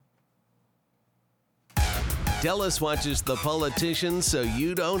Dallas watches the politicians so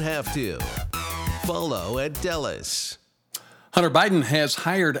you don't have to. Follow at Dallas. Hunter Biden has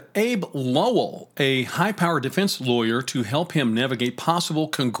hired Abbe Lowell, a high-powered defense lawyer, to help him navigate possible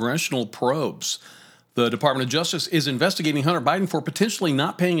congressional probes. The Department of Justice is investigating Hunter Biden for potentially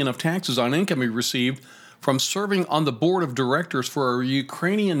not paying enough taxes on income he received from serving on the board of directors for a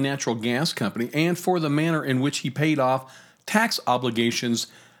Ukrainian natural gas company and for the manner in which he paid off tax obligations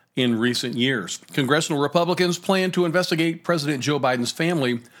in recent years. Congressional Republicans plan to investigate President Joe Biden's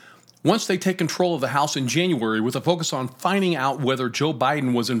family once they take control of the House in January, with a focus on finding out whether Joe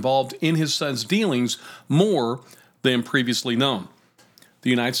Biden was involved in his son's dealings more than previously known. The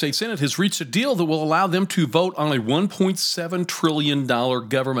United States Senate has reached a deal that will allow them to vote on a $1.7 trillion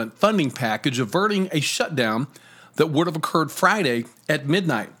government funding package, averting a shutdown that would have occurred Friday at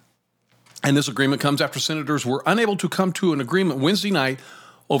midnight. And this agreement comes after senators were unable to come to an agreement Wednesday night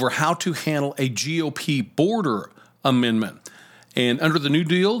over how to handle a GOP border amendment. And under the new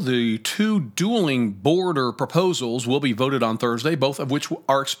deal, the two dueling border proposals will be voted on Thursday, both of which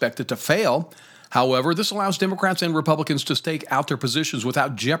are expected to fail. However, this allows Democrats and Republicans to stake out their positions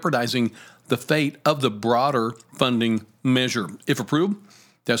without jeopardizing the fate of the broader funding measure. If approved,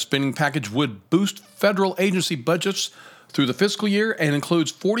 that spending package would boost federal agency budgets through the fiscal year and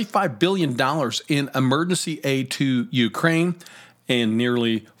includes $45 billion in emergency aid to Ukraine and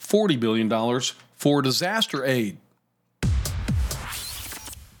nearly $40 billion for disaster aid.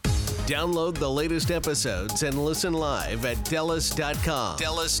 Download the latest episodes and listen live at Dallas.com.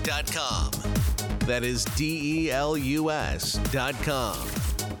 Dallas.com. That is DELUS.com.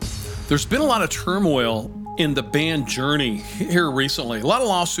 There's been a lot of turmoil in the band Journey here recently. A lot of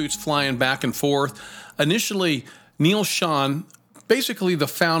lawsuits flying back and forth. Initially, Neal Schon, basically the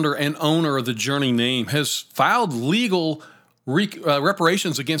founder and owner of the Journey name, has filed legal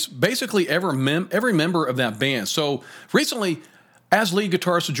reparations against basically every member of that band. So recently, as lead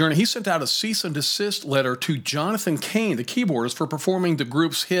guitarist of Journey, he sent out a cease and desist letter to Jonathan Cain, the keyboardist, for performing the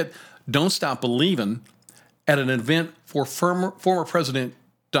group's hit Don't Stop Believin' at an event for former President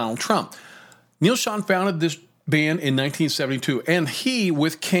Donald Trump. Neal Schon founded this band in 1972, and he,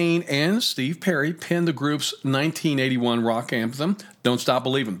 with Cain and Steve Perry, penned the group's 1981 rock anthem, Don't Stop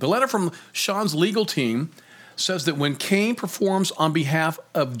Believin'. The letter from Schon's legal team says that when Cain performs on behalf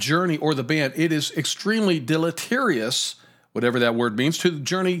of Journey or the band, it is extremely deleterious, whatever that word means, to the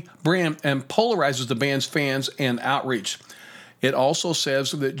Journey brand and polarizes the band's fans and outreach. It also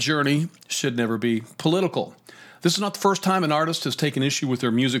says that Journey should never be political. This is not the first time an artist has taken issue with their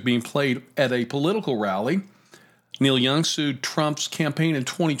music being played at a political rally. Neil Young sued Trump's campaign in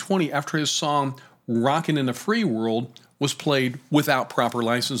 2020 after his song Rockin' in a Free World was played without proper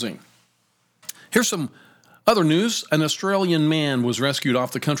licensing. Here's some other news. An Australian man was rescued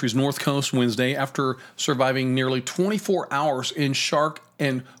off the country's north coast Wednesday after surviving nearly 24 hours in shark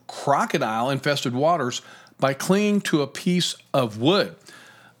and crocodile-infested waters by clinging to a piece of wood.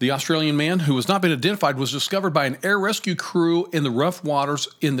 The Australian man, who has not been identified, was discovered by an air rescue crew in the rough waters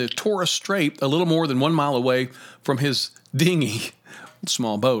in the Torres Strait, a little more than 1 mile away from his dinghy,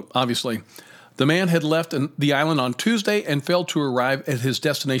 small boat, obviously. The man had left the island on Tuesday and failed to arrive at his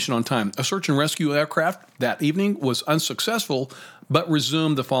destination on time. A search and rescue aircraft that evening was unsuccessful, but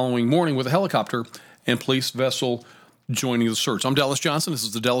resumed the following morning with a helicopter and police vessel joining the search. I'm Dallas Johnson. This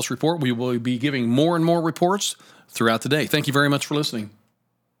is the Dallas Report. We will be giving more and more reports throughout the day. Thank you very much for listening.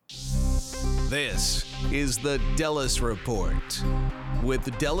 This is the Dallas Report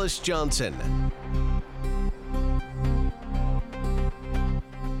with Dallas Johnson.